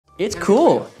It's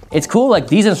cool. It's cool, like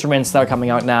these instruments that are coming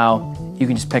out now, you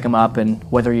can just pick them up, and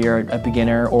whether you're a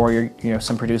beginner or you're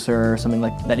some producer or something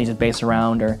like that needs a bass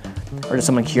around, or just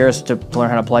someone curious to learn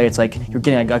how to play, it's like you're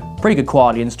getting a pretty good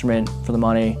quality instrument for the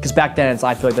money. Because back then,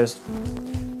 I feel like there's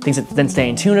things that didn't stay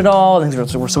in tune at all,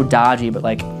 things were so dodgy, but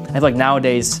like I feel like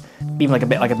nowadays, even like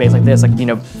a bass like this, like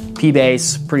P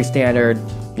bass, pretty standard,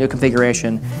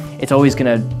 configuration, it's always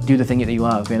gonna do the thing that you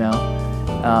love,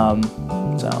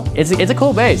 So it's a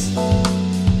cool bass.